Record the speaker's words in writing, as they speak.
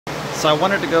So I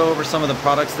wanted to go over some of the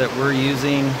products that we're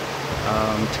using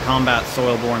to combat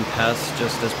soil-borne pests,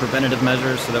 just as preventative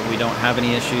measures so that we don't have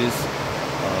any issues,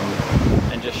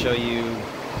 and just show you,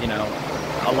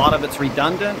 a lot of it's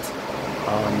redundant.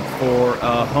 For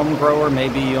a home grower,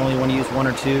 maybe you only want to use one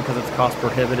or two because it's cost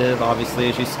prohibitive. Obviously,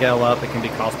 as you scale up, it can be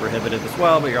cost prohibitive as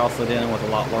well, but you're also dealing with a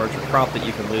lot larger crop that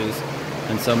you could lose.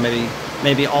 And so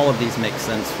maybe all of these make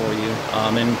sense for you.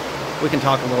 And we can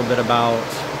talk a little bit about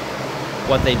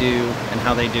what they do and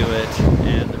how they do it,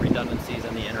 and the redundancies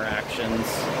and the interactions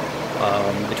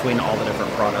between all the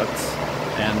different products,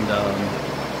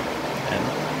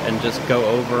 and just go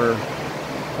over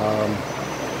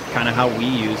kind of how we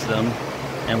use them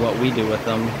and what we do with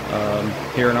them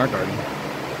here in our garden.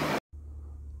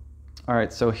 All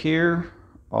right, so here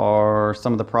are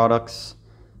some of the products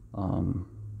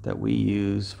that we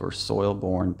use for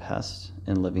soil-borne pests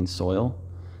in living soil.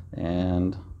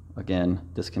 And again,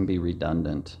 this can be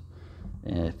redundant.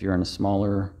 If you're in a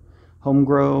smaller home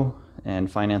grow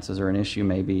and finances are an issue,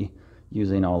 maybe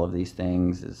using all of these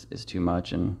things is too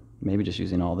much, and maybe just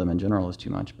using all of them in general is too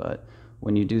much. But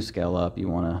when you do scale up, you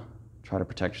want to try to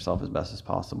protect yourself as best as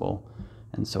possible.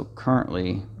 And so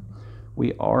currently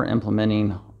we are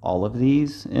implementing all of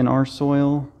these in our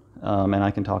soil, and I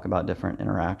can talk about different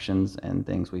interactions and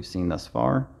things we've seen thus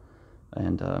far,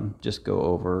 and just go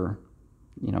over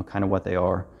kind of what they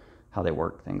are, how they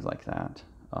work, things like that.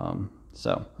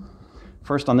 So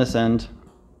first on this end,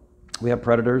 we have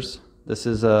predators. This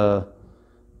is a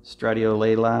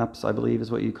Stratiolaelaps, I believe is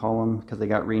what you call them, because they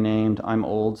got renamed. I'm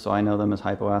old, so I know them as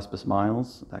Hypoaspis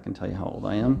miles. That can tell you how old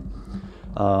I am.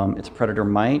 It's a predator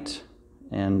mite,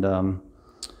 and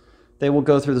they will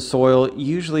go through the soil.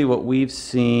 Usually what we've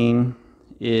seen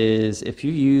is if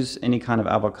you use any kind of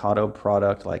avocado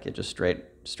product, like it just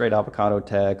straight avocado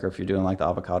tech, or if you're doing like the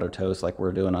avocado toast like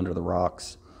we're doing under the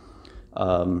rocks,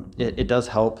 it does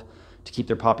help to keep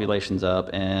their populations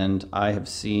up. And I have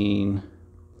seen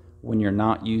when you're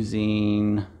not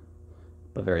using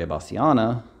Bavaria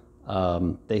Basiana,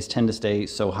 they tend to stay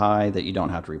so high that you don't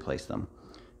have to replace them.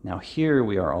 Now here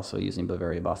we are also using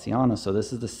Bavaria Basiana, so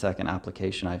this is the second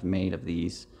application I've made of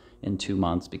these in 2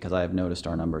 months, because I have noticed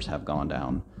our numbers have gone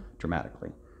down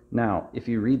dramatically. Now, if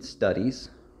you read studies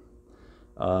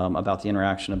about the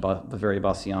interaction of Bavaria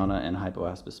Basiana and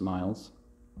Hypoaspis miles,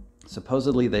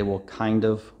 supposedly they will kind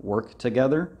of work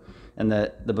together, and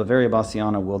that the Bavaria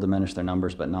Basiana will diminish their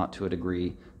numbers, but not to a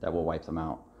degree that will wipe them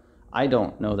out. I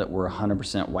don't know that we're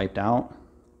 100% wiped out,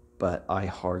 but I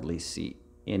hardly see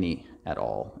any at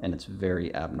all, and it's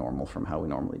very abnormal from how we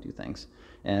normally do things.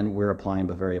 And we're applying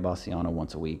Bavaria Basiana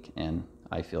once a week, and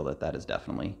I feel that that is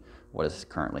definitely what is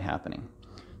currently happening.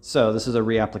 So this is a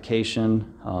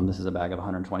reapplication. This is a bag of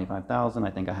 125,000. I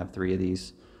think I have 3 of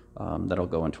these that'll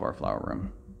go into our flower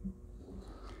room.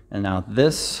 And now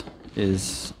this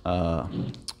is a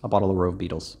bottle of Rove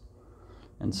beetles.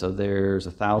 And so there's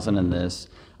 1,000 in this.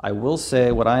 I will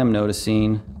say what I am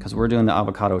noticing, because we're doing the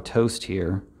avocado toast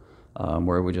here,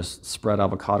 where we just spread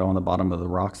avocado on the bottom of the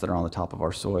rocks that are on the top of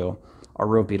our soil, our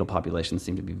Rove beetle populations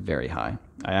seem to be very high.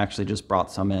 I actually just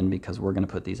brought some in because we're going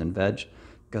to put these in veg,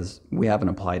 because we haven't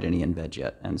applied any in veg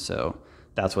yet. And so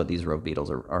that's what these Rove beetles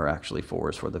are actually for,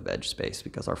 is for the veg space,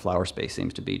 because our flower space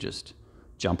seems to be just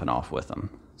jumping off with them.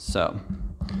 So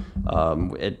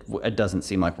it doesn't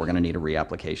seem like we're going to need a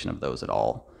reapplication of those at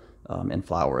all in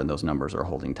flower, and those numbers are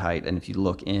holding tight. And if you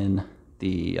look in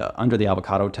the under the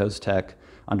avocado toast tech,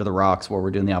 under the rocks where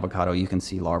we're doing the avocado, you can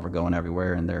see larvae going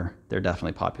everywhere, and they're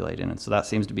definitely populating. And so that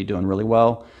seems to be doing really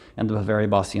well. And the Bavaria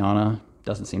Basiana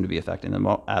doesn't seem to be affecting them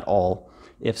at all.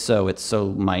 If so, it's so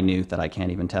minute that I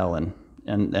can't even tell, and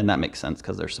that makes sense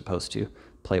because they're supposed to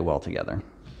play well together.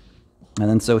 And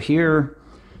then so here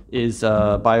is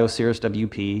Bioceres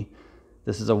WP.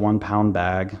 This is a 1 pound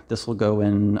bag. This will go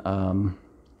in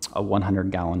a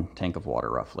 100-gallon tank of water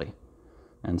roughly.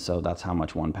 And so that's how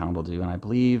much 1 pound will do. And I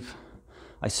believe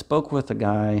I spoke with a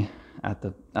guy at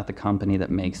the company that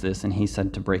makes this, and he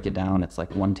said to break it down, it's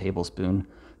like 1 tablespoon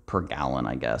per gallon,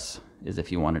 I guess, is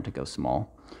if you wanted to go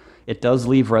small. It does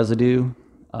leave residue.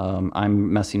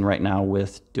 I'm messing right now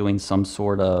with doing some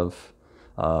sort of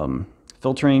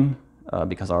filtering,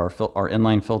 because our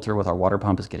inline filter with our water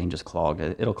pump is getting just clogged.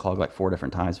 It'll clog like 4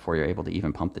 different times before you're able to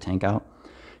even pump the tank out.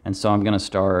 And so I'm going to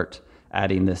start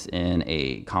adding this in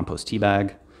a compost tea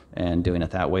bag and doing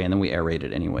it that way, and then we aerate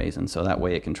it anyways, and so that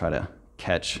way it can try to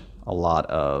catch a lot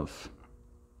of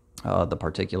the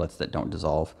particulates that don't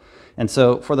dissolve. And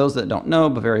so for those that don't know,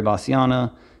 Bavaria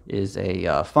Basiana is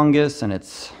a fungus, and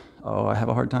it's, I have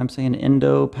a hard time saying,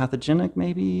 endopathogenic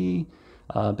maybe.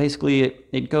 Basically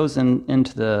it goes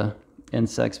into the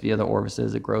insects via the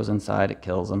orifices. It grows inside, it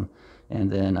kills them. And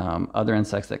then other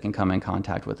insects that can come in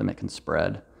contact with them, it can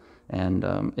spread. And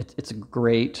it's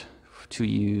great to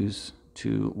use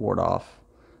to ward off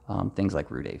things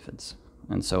like root aphids.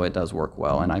 And so it does work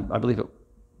well. And I believe it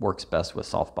works best with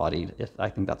soft-bodied. I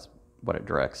think that's what it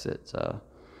directs. It's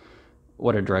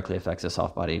what it directly affects is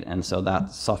soft-bodied. And so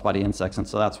that's soft-bodied insects. And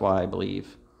so that's why I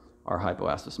believe our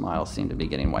hypoaspis miles seem to be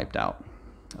getting wiped out.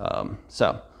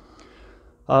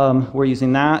 We're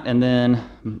using that, and then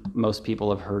most people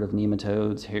have heard of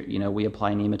nematodes. Here, we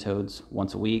apply nematodes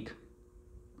once a week.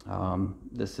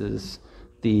 This is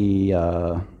the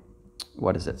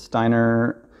what is it?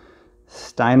 Steiner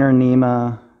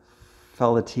Nema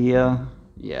Felletia.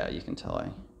 Yeah, you can tell I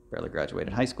barely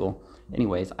graduated high school.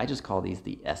 Anyways, I just call these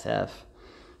the SF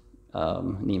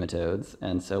nematodes,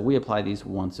 and so we apply these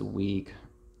once a week.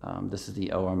 This is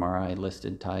the OMRI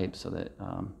listed type, so that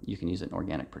you can use it in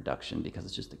organic production because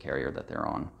it's just the carrier that they're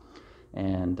on.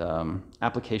 And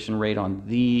application rate on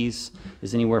these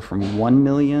is anywhere from 1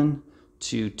 million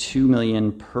to 2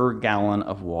 million per gallon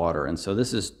of water. And so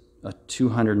this is a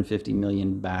 250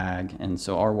 million bag, and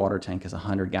so our water tank is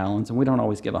 100 gallons, and we don't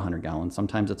always give 100 gallons.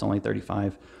 Sometimes it's only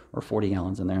 35 or 40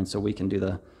 gallons in there, and so we can do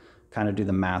the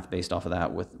math based off of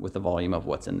that with the volume of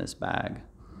what's in this bag.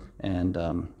 And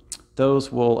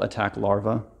those will attack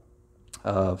larvae,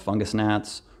 fungus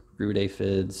gnats, root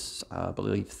aphids, I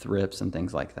believe thrips and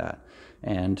things like that.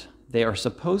 And they are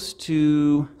supposed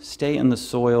to stay in the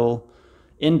soil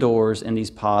indoors in these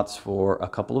pots for a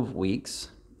couple of weeks.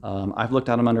 I've looked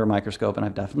at them under a microscope, and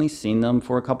I've definitely seen them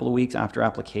for a couple of weeks after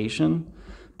application,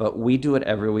 but we do it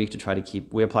every week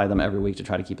we apply them every week to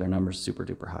try to keep their numbers super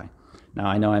duper high. Now,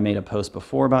 I know I made a post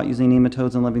before about using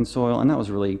nematodes in living soil, and that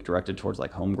was really directed towards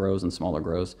like home grows and smaller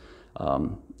grows.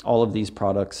 All of these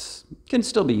products can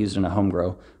still be used in a home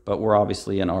grow, but we're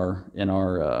obviously in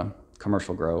our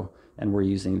commercial grow, and we're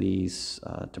using these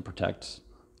to protect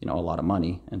a lot of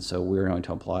money, and so we're going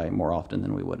to apply more often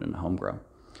than we would in a home grow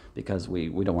because we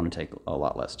don't want to take a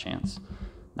lot less chance.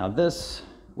 Now this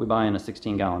we buy in a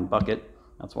 16-gallon bucket.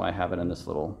 That's why I have it in this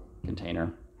little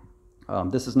container.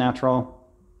 This is Natural.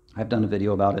 I've done a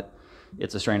video about it.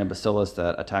 It's a strain of Bacillus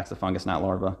that attacks the fungus gnat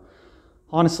larva.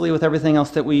 Honestly, with everything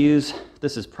else that we use,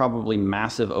 this is probably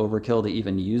massive overkill to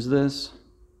even use this.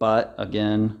 But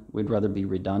again, we'd rather be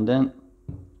redundant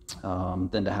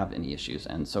than to have any issues.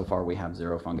 And so far we have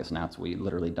 0 fungus gnats. We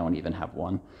literally don't even have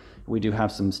one. We do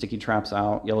have some sticky traps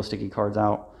out, yellow sticky cards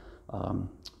out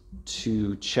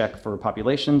to check for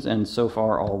populations. And so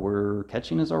far all we're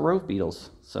catching is our rove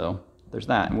beetles. So there's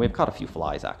that. And we've caught a few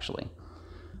flies actually.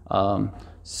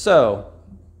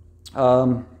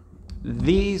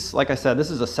 These, like I said, this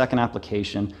is a second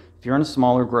application. If you're in a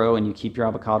smaller grow and you keep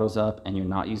your avocados up and you're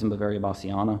not using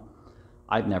Basiana,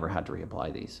 I've never had to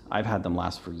reapply these. I've had them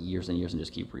last for years and years and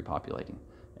just keep repopulating,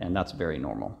 and that's very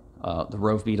normal. The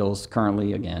rove beetles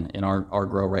currently, again, in our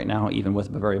grow right now, even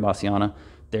with Basiana,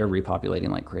 they're repopulating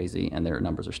like crazy and their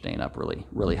numbers are staying up really,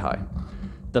 really high.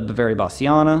 The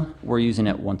Basiana, we're using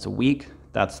it once a week.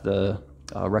 That's the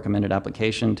recommended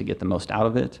application to get the most out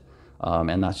of it.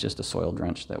 And that's just a soil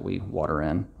drench that we water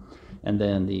in. And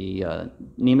then the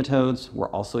nematodes we're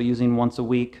also using once a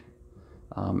week.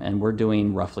 And we're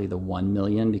doing roughly the 1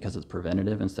 million because it's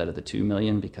preventative instead of the 2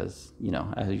 million because,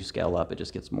 as you scale up, it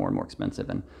just gets more and more expensive.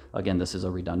 And again, this is a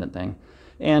redundant thing.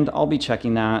 And I'll be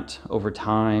checking that over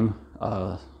time,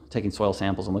 taking soil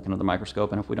samples and looking at the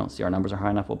microscope. And if we don't see our numbers are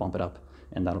high enough, we'll bump it up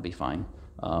and that'll be fine.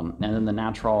 And then the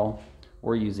Natural,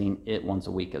 we're using it once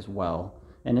a week as well.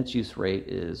 And its use rate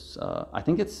is, I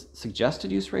think its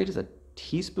suggested use rate is a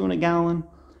teaspoon a gallon.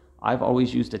 I've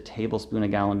always used a tablespoon a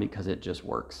gallon because it just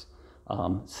works.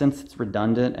 Since it's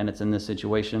redundant and it's in this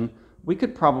situation, we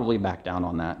could probably back down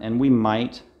on that. And we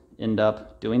might end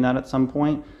up doing that at some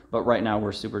point. But right now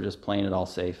we're super just playing it all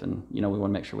safe. And, we want to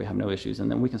make sure we have no issues.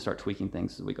 And then we can start tweaking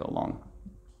things as we go along.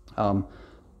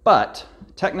 But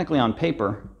technically on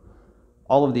paper,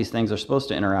 all of these things are supposed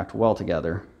to interact well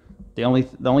together. The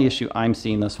only issue I'm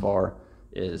seeing thus far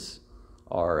is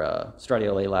our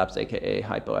Stratiolae laps, aka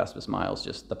hypoaspis miles.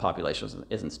 Just the population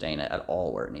isn't staying at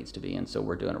all where it needs to be, and so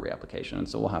we're doing a reapplication. And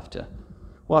so we'll have to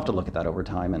look at that over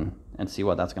time and see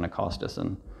what that's going to cost us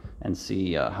and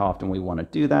see how often we want to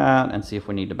do that and see if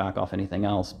we need to back off anything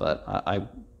else. But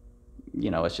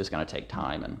it's just going to take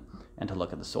time and to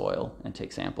look at the soil and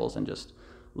take samples and just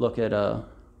look at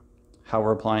how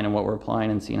we're applying and what we're applying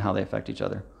and seeing how they affect each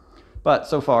other. But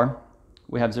so far,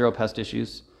 we have 0 pest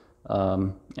issues,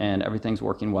 and everything's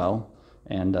working well.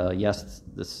 And yes,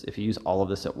 if you use all of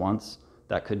this at once,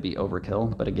 that could be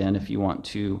overkill. But again, if you want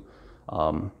to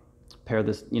pair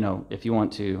this, you know, if you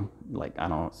want to, like, I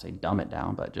don't say dumb it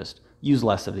down, but just use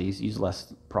less of these, use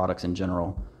less products in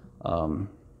general.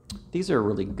 These are a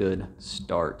really good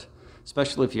start,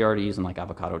 especially if you're already using like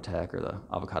Avocado Tech or the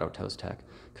Avocado Toast Tech,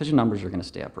 because your numbers are going to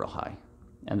stay up real high.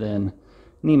 And then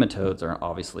nematodes are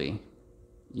obviously,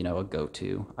 you know, a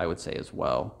go-to, I would say, as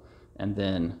well. And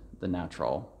then the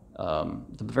natural.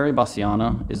 The very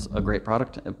Basiana is a great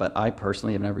product, but I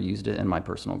personally have never used it in my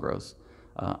personal grows.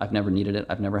 I've never needed it.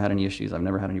 I've never had any issues. I've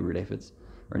never had any root aphids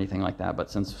or anything like that.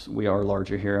 But since we are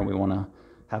larger here and we want to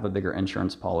have a bigger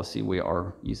insurance policy, we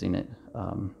are using it.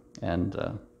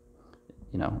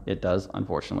 You know, it does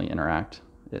unfortunately interact.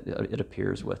 It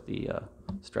appears with the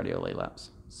Stradiolaelaps.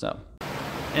 So,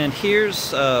 and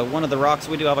here's one of the rocks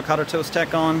we do Avocado Toast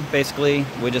Tech on. Basically,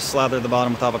 we just slather the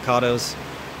bottom with avocados.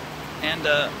 And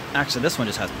actually, this one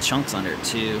just has chunks under it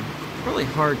too. Really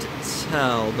hard to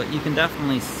tell, but you can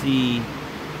definitely see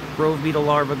rove beetle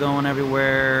larvae going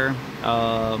everywhere.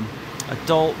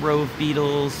 Adult rove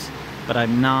beetles, but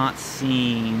I'm not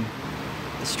seeing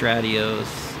the Stradios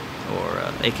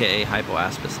or aka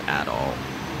Hypoaspis at all.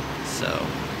 So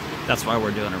that's why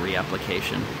we're doing a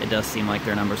reapplication. It does seem like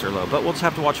their numbers are low, but we'll just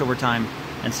have to watch over time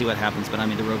and see what happens. But I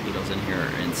mean, the rove beetles in here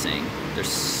are insane. There's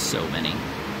so many.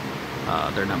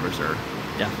 Their numbers are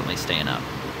definitely staying up.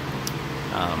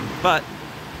 But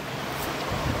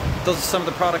those are some of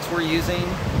the products we're using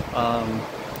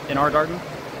in our garden.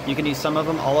 You can use some of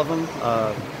them, all of them.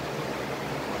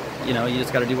 You know, you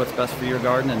just got to do what's best for your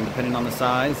garden, and depending on the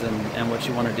size and what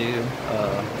you want to do,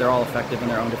 they're all effective in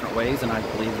their own different ways. And I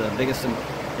believe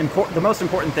the most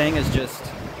important thing is just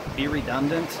be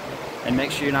redundant and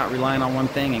make sure you're not relying on one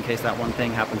thing in case that one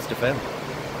thing happens to fail.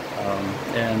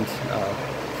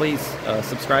 Please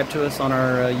subscribe to us on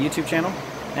our YouTube channel.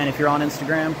 And if you're on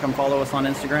Instagram, come follow us on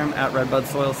Instagram at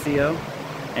RedbudSoilCO,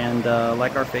 and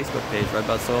like our Facebook page,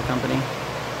 Redbud Soil Company.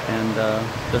 And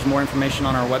there's more information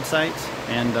on our website,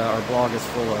 and our blog is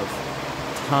full of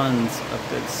tons of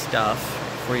good stuff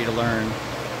for you to learn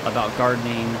about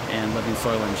gardening and living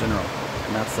soil in general.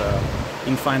 And that's you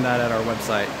can find that at our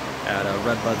website at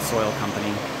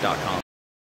redbudsoilcompany.com.